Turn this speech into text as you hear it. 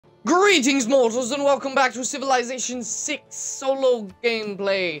Greetings, mortals, and welcome back to Civilization 6 solo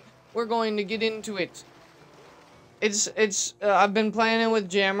gameplay. We're going to get into it. I've been playing it with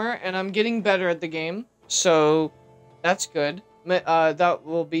Jammer, and I'm getting better at the game, so that's good. That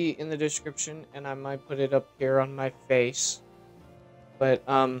will be in the description, and I might put it up here on my face. But,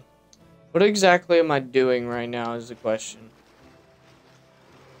 what exactly am I doing right now is the question.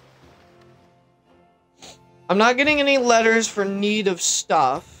 I'm not getting any letters for need of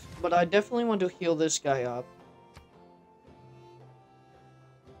stuff. But I definitely want to heal this guy up.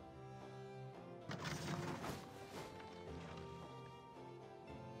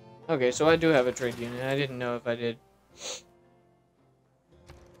 Okay, so I do have a trade unit. I didn't know if I did.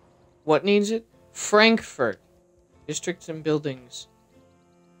 What needs it? Frankfurt. Districts and buildings.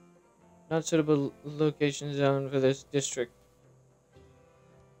 Not suitable location zone for this district.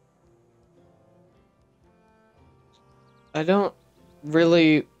 I don't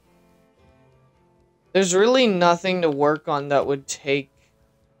really... There's really nothing to work on that would take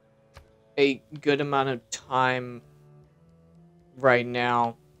a good amount of time right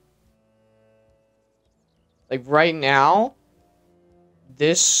now. Like, right now,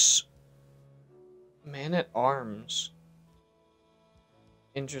 this man-at-arms.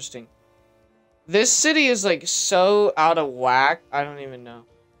 Interesting. This city is, like, so out of whack, I don't even know.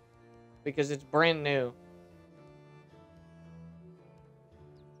 Because it's brand new.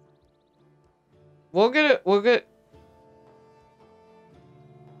 We'll get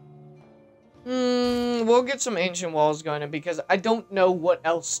some ancient walls going in because I don't know what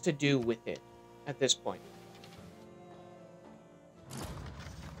else to do with it at this point.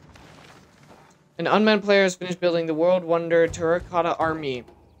 An unmanned player has finished building the World Wonder Terracotta Army.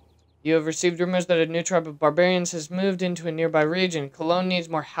 You have received rumors that a new tribe of barbarians has moved into a nearby region. Cologne needs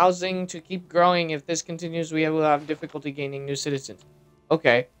more housing to keep growing. If this continues, we will have difficulty gaining new citizens.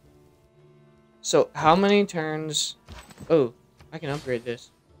 Okay. So, how many turns... Oh, I can upgrade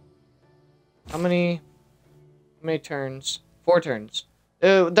this. How many turns? 4 turns.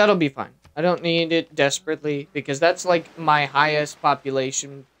 That'll be fine. I don't need it desperately, because that's, like, my highest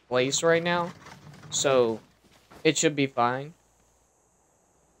population place right now. So, it should be fine.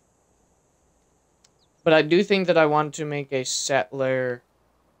 But I do think that I want to make a settler...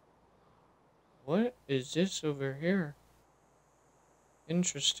 What is this over here?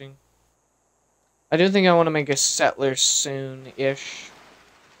 Interesting. I do think I want to make a settler soon-ish.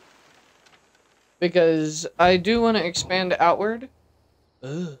 Because I do want to expand outward.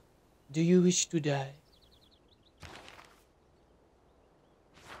 Ugh. Do you wish to die?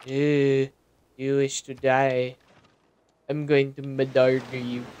 You wish to die. I'm going to murder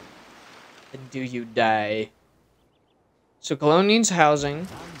you. Until you die. So Cologne needs housing.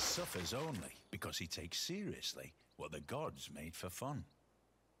 Man suffers only because he takes seriously what the gods made for fun.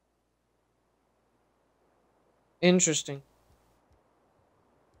 Interesting.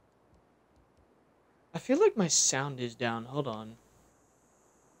 I feel like my sound is down. Hold on.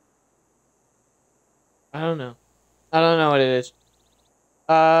 I don't know. I don't know what it is.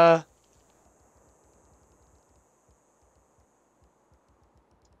 I'm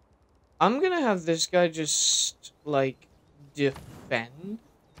gonna have this guy just, like, defend.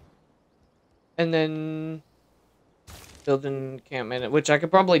 And then build an encampment, which I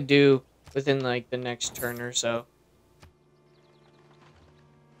could probably do within, like, the next turn or so.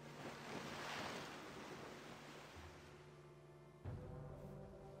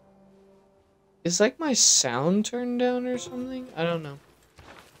 Is, like, my sound turned down or something? I don't know.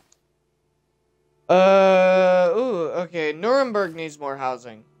 Ooh, okay. Nuremberg needs more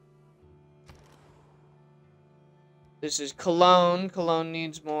housing. This is Cologne. Cologne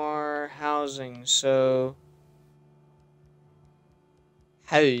needs more housing, so...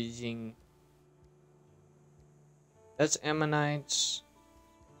 Housing. That's Ammonites.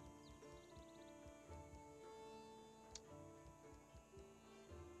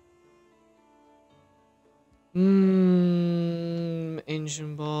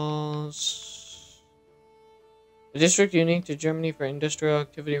 Ancient balls. The district unique to Germany for industrial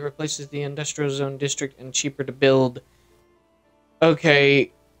activity replaces the industrial zone district and cheaper to build.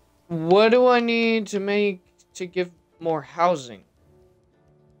 Okay, what do I need to make to give more housing?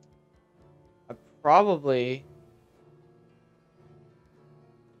 I probably...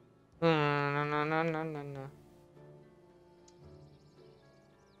 No.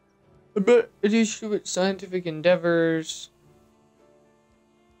 But it is with scientific endeavors.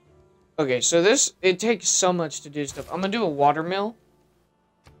 Okay, so this, it takes so much to do stuff. I'm gonna do a watermill.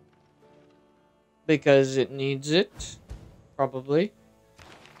 Because it needs it. Probably.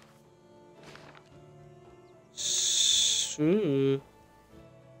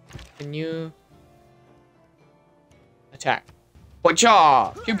 Can you attack?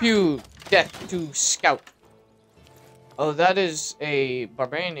 Wacha! Pew pew! Death to scout. Oh, that is a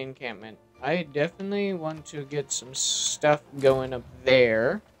barbarian encampment. I definitely want to get some stuff going up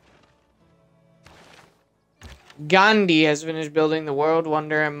there. Gandhi has finished building the world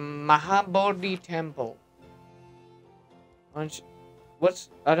wonder Mahabodhi Temple. What's...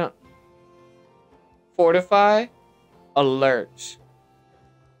 I don't... Fortify? Alert.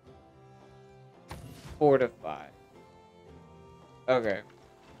 Fortify. Okay.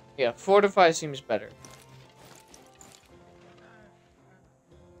 Yeah, fortify seems better.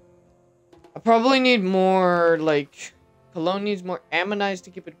 I probably need more, like... Cologne needs more ammonized to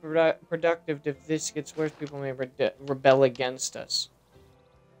keep it productive. If this gets worse, people may rebel against us.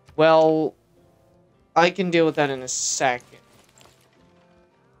 Well, I can deal with that in a second.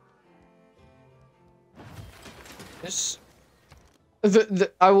 This...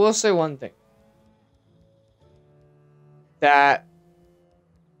 I will say one thing. That...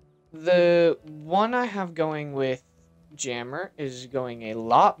 The one I have going with Jammer is going a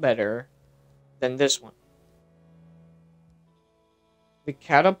lot better than this one. The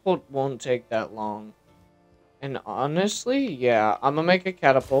catapult won't take that long. And honestly, yeah, I'm gonna make a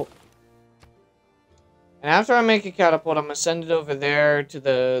catapult. And after I make a catapult, I'm gonna send it over there to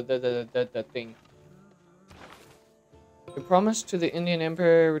the thing. The promise to the Indian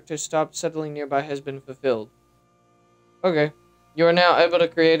Emperor to stop settling nearby has been fulfilled. Okay. You are now able to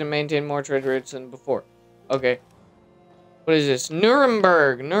create and maintain more trade routes than before. Okay. What is this?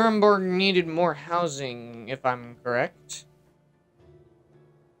 Nuremberg! Nuremberg needed more housing, if I'm correct.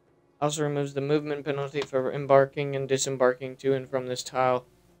 Also removes the movement penalty for embarking and disembarking to and from this tile.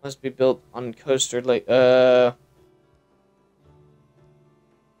 Must be built on coast or lake. +1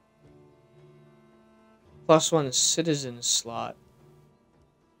 citizen slot.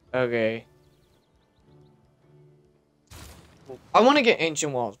 Okay. I want to get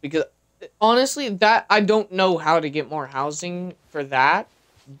ancient walls because honestly, that I don't know how to get more housing for that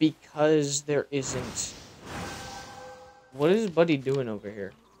because there isn't. What is Buddy doing over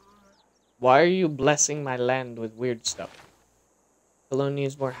here? Why are you blessing my land with weird stuff? Cologne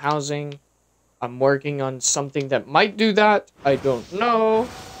needs more housing. I'm working on something that might do that. I don't know.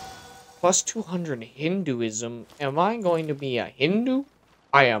 +200 Hinduism. Am I going to be a Hindu?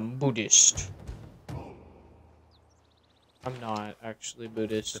 I am Buddhist. I'm not actually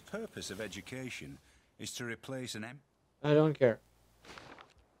Buddhist. The purpose of education is to replace an I don't care.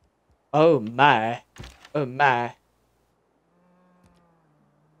 Oh my. Oh my.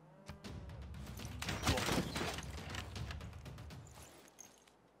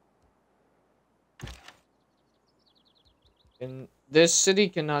 And this city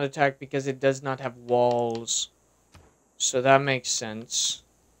cannot attack because it does not have walls. So that makes sense.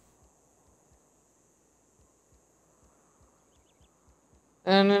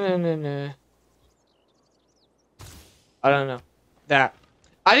 No. I don't know. That.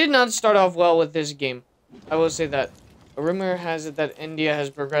 I did not start off well with this game. I will say that. A rumor has it that India has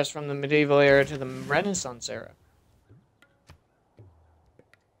progressed from the medieval era to the Renaissance era.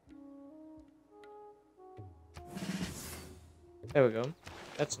 There we go.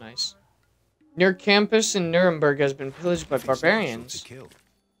 That's nice. Near campus in Nuremberg has been pillaged by barbarians.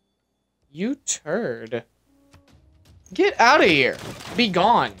 You turd. Get out of here. Be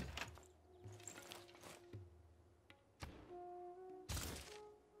gone.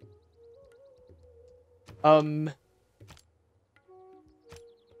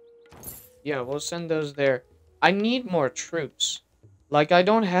 Yeah, we'll send those there. I need more troops. Like, I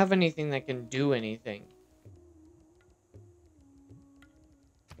don't have anything that can do anything.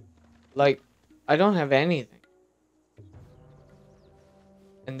 Like, I don't have anything.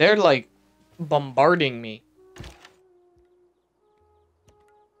 And they're, like, bombarding me.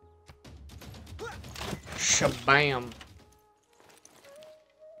 Shabam.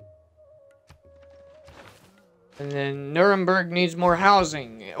 And then Nuremberg needs more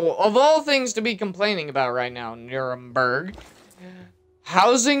housing. Of all things to be complaining about right now, Nuremberg.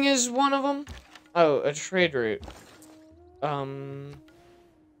 Housing is one of them. Oh, a trade route.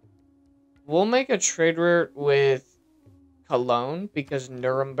 We'll make a trade route with Cologne because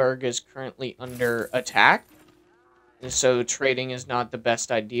Nuremberg is currently under attack. And so trading is not the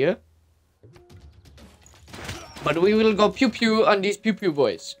best idea. But we will go pew-pew on these pew-pew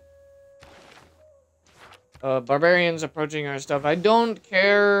boys. Barbarians approaching our stuff. I don't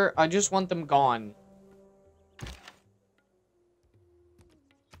care. I just want them gone.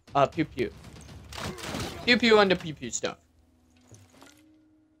 Pew-pew. Pew-pew on the pew-pew stuff.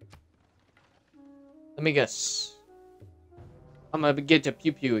 Let me guess. I'm gonna get to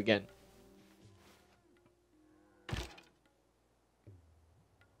pew pew again.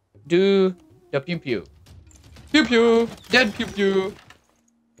 Do the pew pew. Pew pew! Dead pew pew!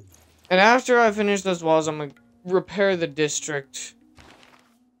 And after I finish those walls, I'm gonna repair the district.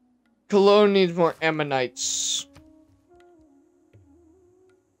 Cologne needs more ammonites.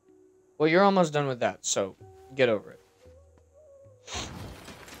 Well, you're almost done with that, so get over it.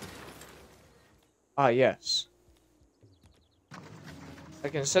 Ah, yes. I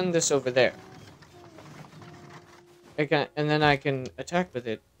can send this over there. And then I can attack with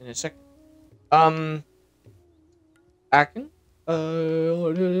it in a second. Akin?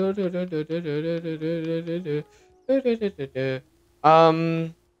 What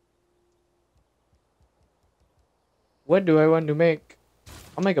do I want to make?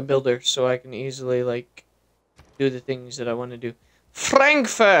 I'll make a builder so I can easily, like, do the things that I want to do.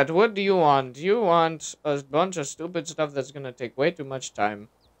 Frankfurt, what do you want? You want a bunch of stupid stuff that's gonna take way too much time.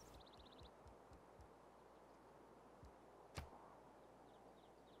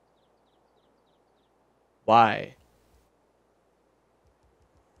 Why?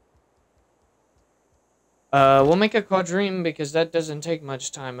 We'll make a quadrime because that doesn't take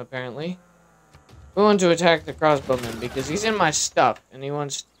much time, apparently. We want to attack the crossbowman because he's in my stuff and he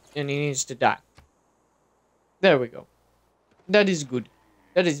needs to die. There we go. That is good.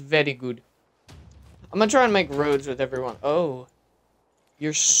 That is very good. I'm gonna try and make roads with everyone. Oh.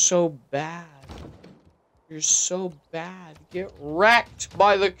 You're so bad. You're so bad. Get wrecked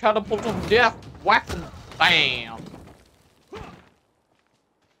by the catapult of death. Whack them. Bam.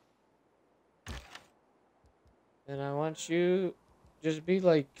 And I want you just be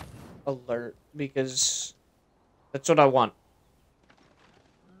like alert because that's what I want.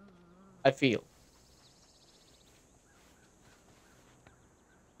 I feel.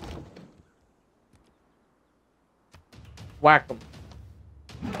 Whack them.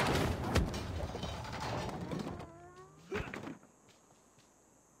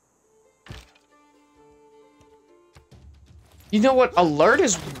 You know what? Alert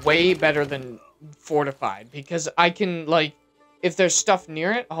is way better than fortified because I can, like, if there's stuff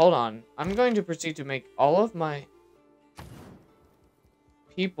near it, hold on. I'm going to proceed to make all of my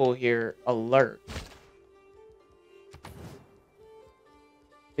people here alert.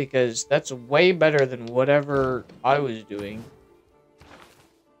 Because that's way better than whatever I was doing.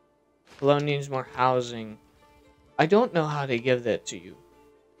 Cologne needs more housing. I don't know how to give that to you.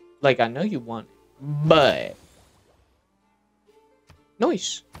 Like, I know you want it, but...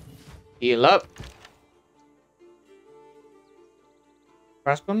 Nice. Heal up.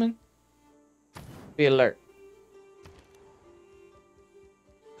 Crossbowman? Be alert.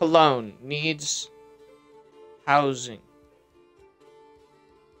 Cologne needs housing.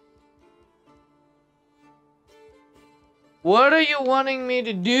 What are you wanting me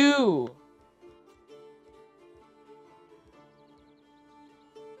to do?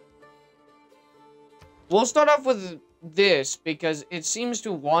 We'll start off with this because it seems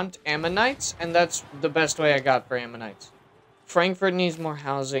to want ammonites, and that's the best way I got for ammonites. Frankfurt needs more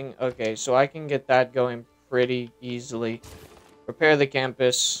housing. Okay, so I can get that going pretty easily. Repair the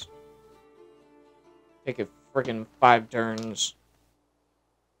campus. Take it freaking 5 turns.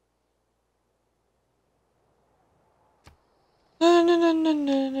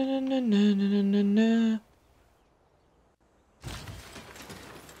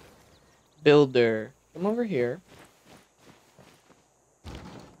 Builder. Come over here.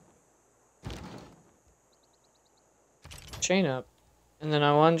 Chain up. And then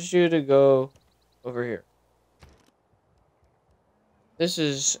I want you to go over here. This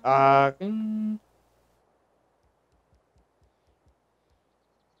is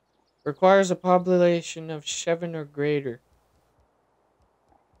requires a population of 7 or greater.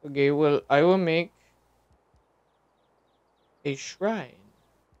 Okay, well, I will make a shrine,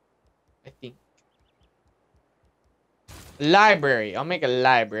 I think. Library. I'll make a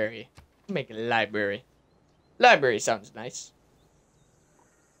library. I'll make a library. Library sounds nice.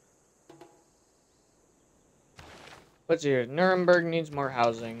 What's here? Nuremberg needs more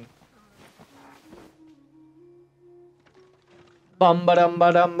housing. Bum ba dum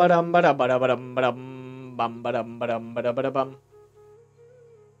ba dum ba dum ba dum ba dum ba dum bum ba dum ba dum ba dum ba dum.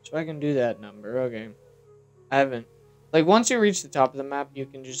 So I can do that number. Okay. I haven't. Like, once you reach the top of the map, you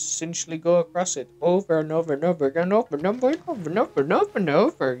can just essentially go across it over and over and over again, over and over and over and over and over and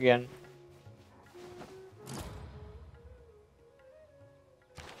over again.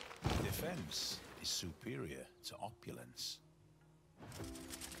 Defense is superior to opulence.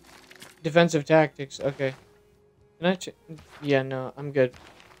 Defensive tactics. Okay. Can I yeah, no, I'm good.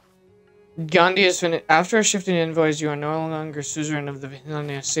 Gandhi is finished. After a shift in envoys, you are no longer suzerain of the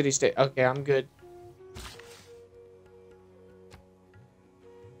Vinaya city-state. Okay, I'm good.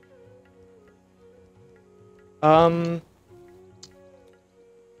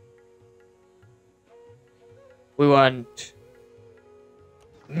 We want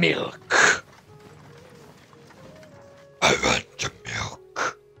milk. I want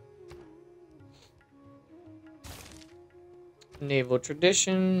milk. Naval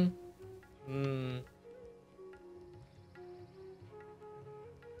tradition.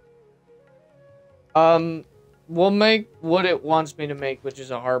 We'll make what it wants me to make, which is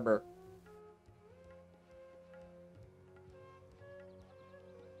a harbor.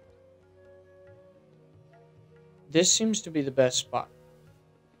 This seems to be the best spot.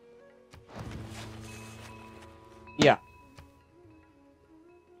 Yeah.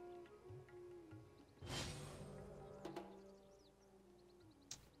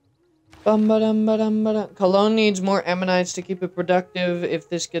 Cologne needs more ammonites to keep it productive. If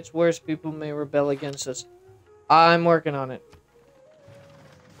this gets worse, people may rebel against us. I'm working on it.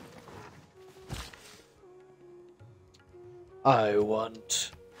 I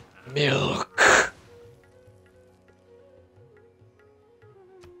want milk.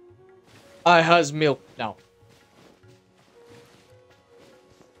 I has milk now.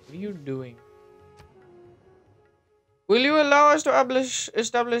 What are you doing? Will you allow us to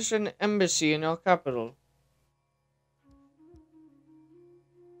establish an embassy in our capital?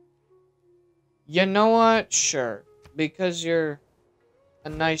 You know what? Sure. Because you're a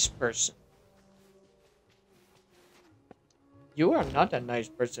nice person. You are not a nice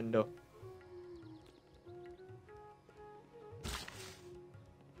person, though.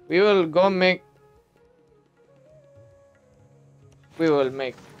 We will go make... We will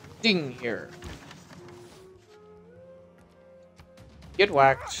make thing here. Get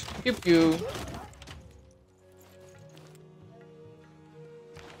whacked. Pew pew.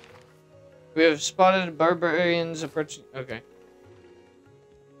 We have spotted barbarians approaching. Okay.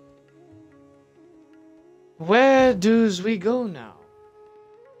 Where does we go now?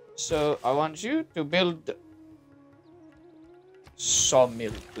 So I want you to build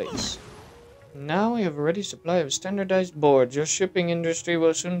sawmill place. Now we have a ready supply of standardized boards. Your shipping industry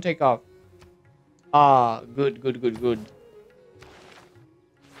will soon take off. Ah, good, good, good, good.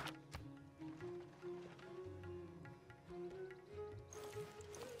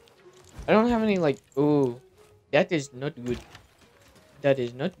 I don't have any, like, ooh, that is not good. That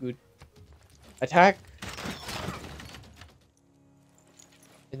is not good. Attack.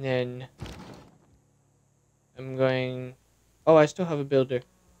 And then I'm going, oh, I still have a builder.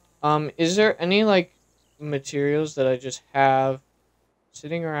 Is there any, like, materials that I just have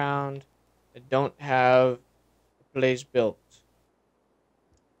sitting around that don't have a place built?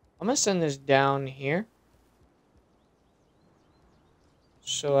 I'm gonna send this down here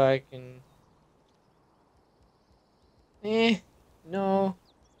so I can... no.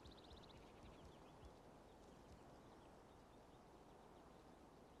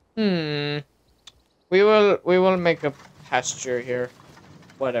 We will make a pasture here.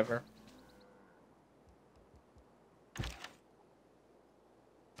 Whatever.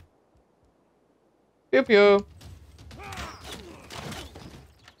 Pew pew.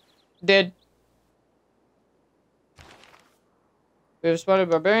 Dead. We have spotted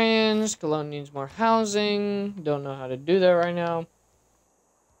barbarians. Cologne needs more housing. Don't know how to do that right now.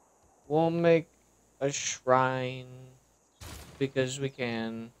 We'll make a shrine because we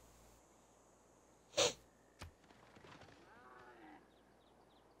can.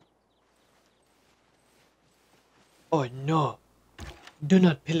 Oh no. Do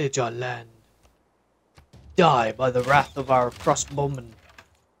not pillage our land. Die by the wrath of our crossbowmen.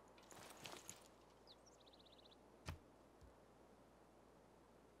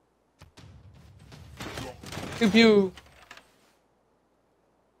 Pew pew.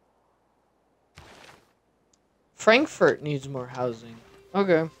 Frankfurt needs more housing.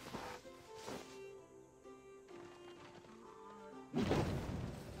 Okay.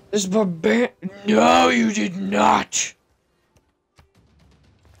 This barbarian. No, you did not.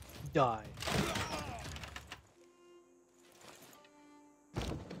 Die.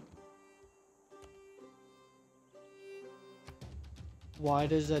 Why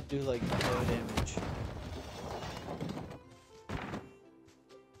does that do like no damage?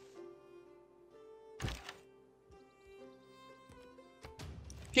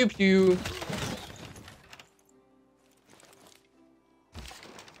 Pew pew.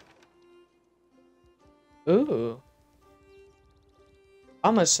 Ooh.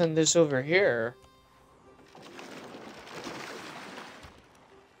 I'm gonna send this over here.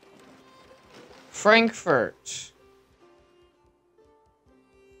 Frankfurt.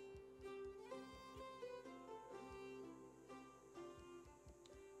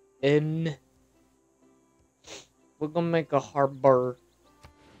 We're gonna make a harbor.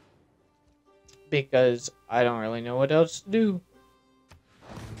 Because I don't really know what else to do.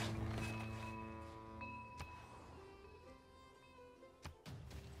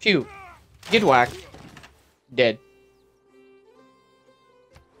 Pew. Get whacked. Dead.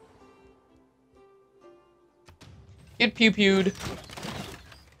 Get pew-pewed.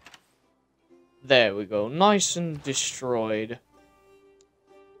 There we go. Nice and destroyed.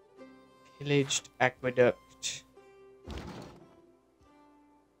 Pillaged aqueduct.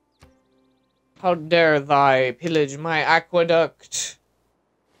 How dare thy pillage my aqueduct?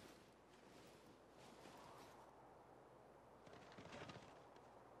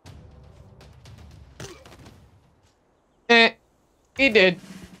 He did.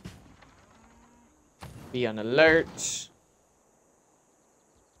 Be on alert.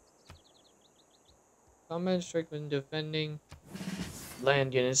 Combat strike when defending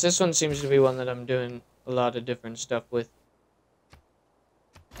land units. This one seems to be one that I'm doing a lot of different stuff with.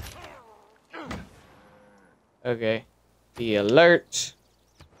 Okay. Be alert.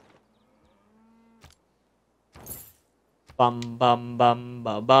 Bum bum bum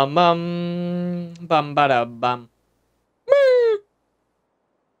bum bum bum bum ba da bum.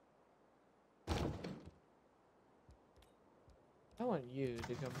 I want you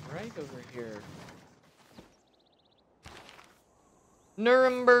to come right over here.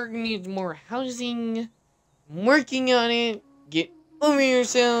 Nuremberg needs more housing. I'm working on it. Get over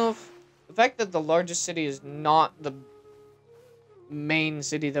yourself. The fact that the largest city is not the main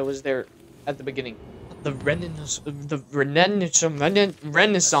city that was there at the beginning. The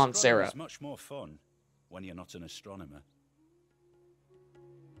Renaissance era. It's much more fun when you're not an astronomer.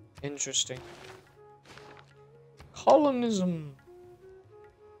 Interesting. Colonism.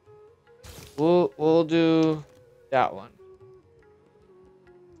 We'll do that one.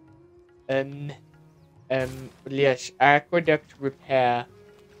 Yes, aqueduct repair.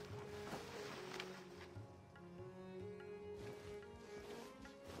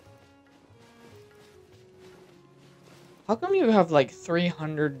 How come you have like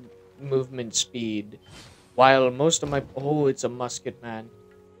 300 movement speed while most of my... Oh, it's a musket man.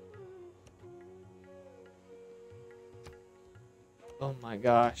 Oh my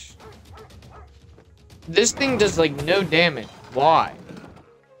gosh. This thing does like no damage. Why?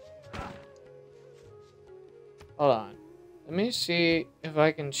 Hold on. Let me see if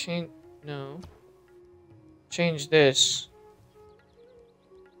I can change... No. Change this.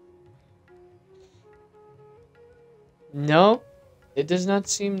 No. It does not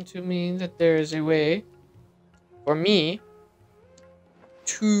seem to me that there is a way for me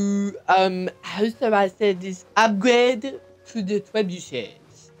to, how shall I say this? Upgrade to the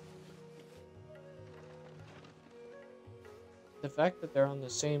trebuchets. The fact that they're on the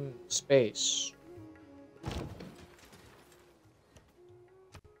same space.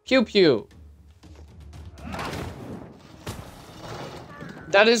 Pew pew.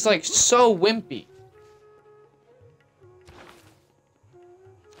 That is like so wimpy.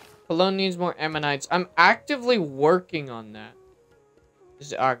 Cologne needs more ammonites. I'm actively working on that.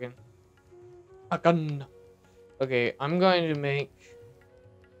 Is it Agen? Agen. Okay, I'm going to make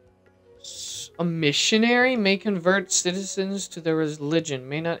a missionary. May convert citizens to their religion.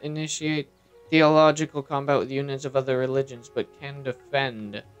 May not initiate theological combat with units of other religions, but can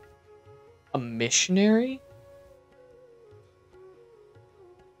defend. A missionary?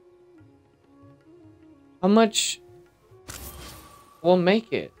 How much? We'll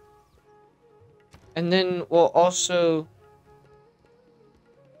make it. And then we'll also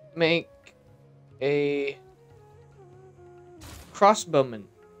make a crossbowman.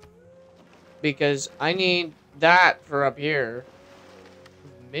 Because I need that for up here.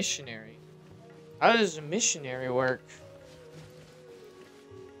 Missionary. How does a missionary work?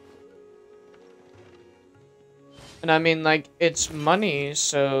 And I mean, like, it's money,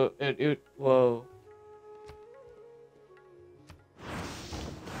 so it whoa.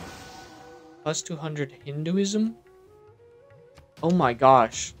 Plus 200 Hinduism? Oh my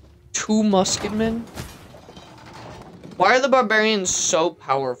gosh. 2 musketmen? Why are the barbarians so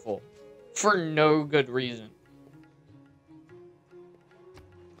powerful? For no good reason.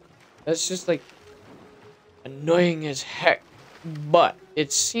 That's just like annoying as heck. But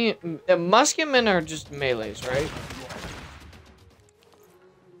it seems the musketmen are just melees, right?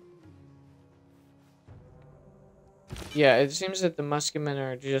 Yeah, it seems that the musketmen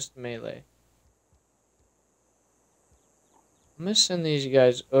are just melee. I'm gonna send these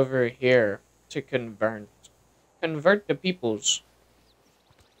guys over here to convert. Convert the peoples.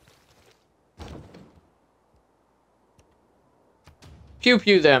 Pew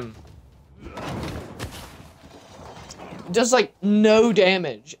pew them. Does like no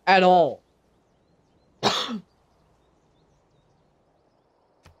damage at all.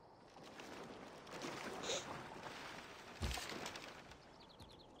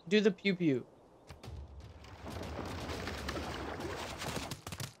 Do the pew pew.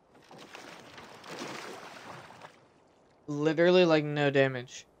 Literally like no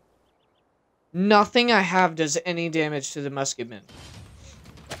damage. Nothing I have does any damage to the musketman.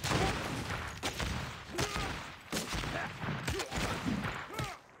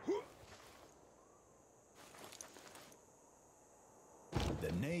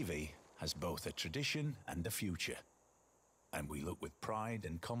 The Navy has both a tradition and a future, and we look with pride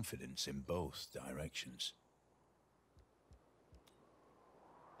and confidence in both directions.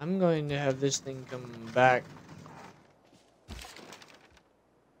 I'm going to have this thing come back.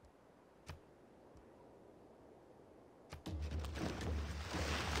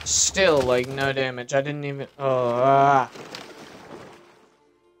 Still, like, no damage. I didn't even... Oh,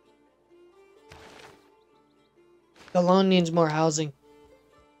 Cologne needs more housing.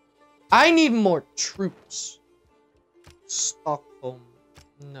 I need more troops. Stockholm.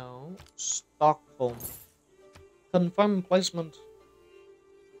 No. Stockholm. Confirm placement.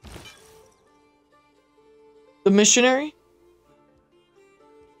 The missionary?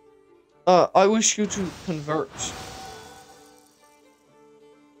 I wish you to convert.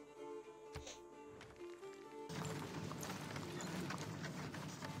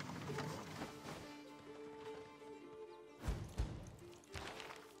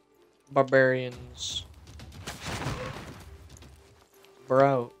 Barbarians.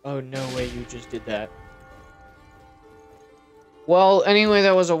 Bro. Oh, no way you just did that. Well, anyway,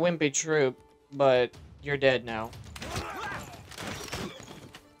 that was a wimpy troop, but you're dead now.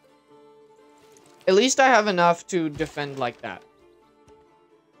 At least I have enough to defend like that.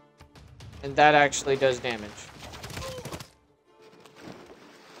 And that actually does damage.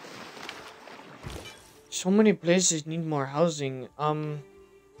 So many places need more housing.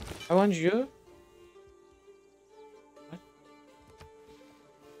 I want you.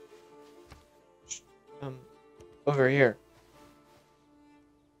 What? Over here.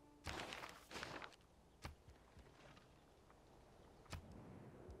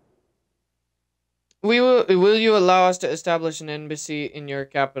 Will you allow us to establish an embassy in your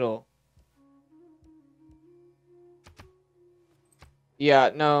capital?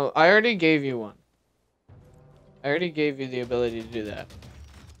 Yeah, no, I already gave you one. I already gave you the ability to do that.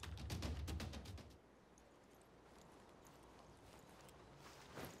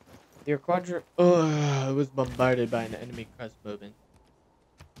 Your quadra... Ugh, was bombarded by an enemy crossbowman.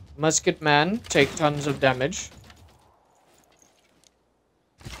 Musketman, take tons of damage.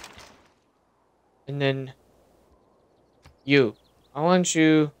 And then... You. I want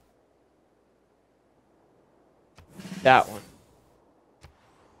you... That one.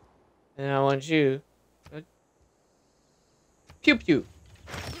 And I want you... Pew pew.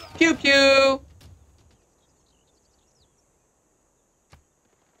 Pew pew!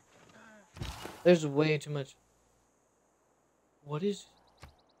 There's way too much. What is...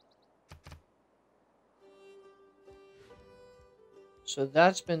 So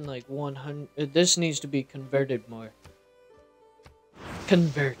that's been like 100... This needs to be converted more.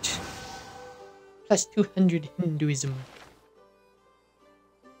 Convert. Plus 200 Hinduism.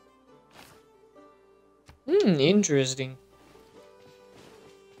 Interesting.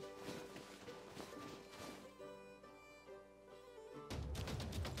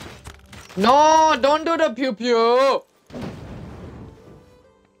 No, don't do the pew pew.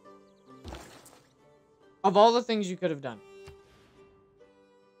 Of all the things you could have done.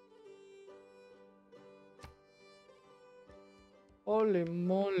 Holy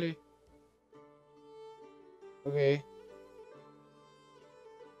moly. Okay.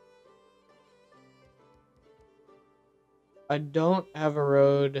 I don't have a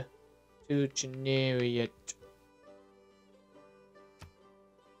road to Geneva yet.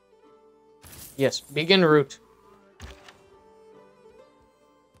 Yes, begin route.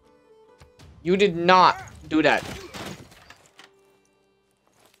 You did not do that.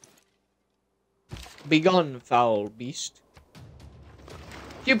 Begone, foul beast.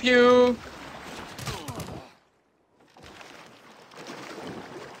 Pew pew.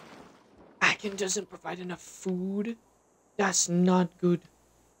 Akin doesn't provide enough food. That's not good.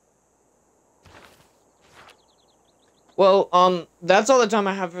 Well, that's all the time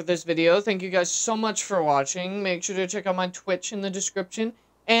I have for this video. Thank you guys so much for watching. Make sure to check out my Twitch in the description.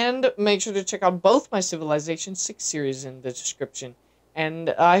 And make sure to check out both my Civilization 6 series in the description. And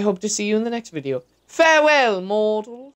I hope to see you in the next video. Farewell, mortals!